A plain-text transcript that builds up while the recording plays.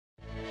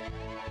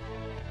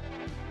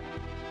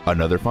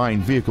Another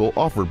fine vehicle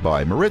offered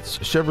by Moritz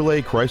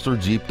Chevrolet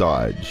Chrysler Jeep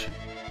Dodge.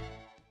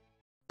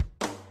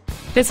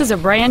 This is a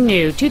brand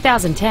new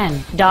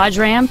 2010 Dodge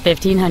Ram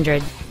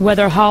 1500.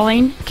 Whether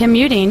hauling,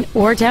 commuting,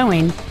 or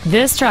towing,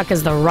 this truck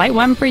is the right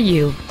one for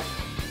you.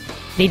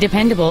 The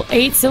dependable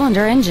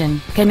 8-cylinder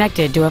engine,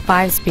 connected to a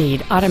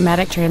 5-speed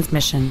automatic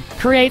transmission,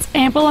 creates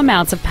ample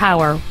amounts of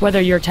power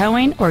whether you're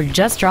towing or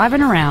just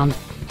driving around.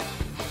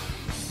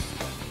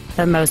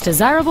 The most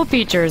desirable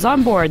features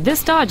on board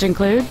this Dodge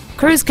include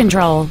cruise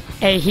control,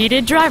 a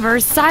heated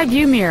driver's side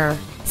view mirror,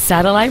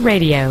 satellite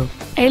radio,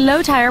 a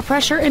low tire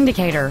pressure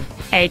indicator,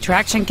 a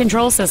traction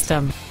control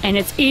system, and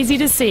it's easy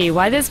to see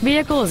why this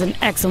vehicle is an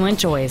excellent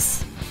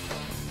choice.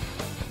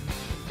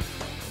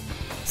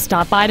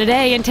 Stop by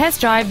today and test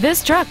drive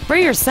this truck for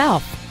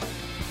yourself.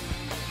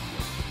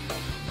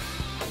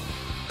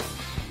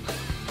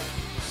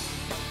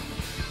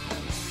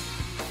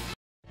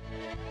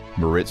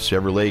 Moritz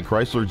Chevrolet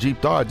Chrysler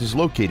Jeep Dodge is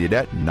located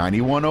at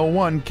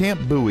 9101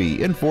 Camp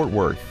Bowie in Fort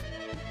Worth.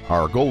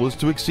 Our goal is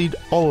to exceed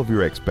all of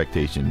your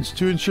expectations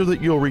to ensure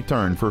that you'll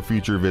return for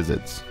future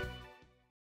visits.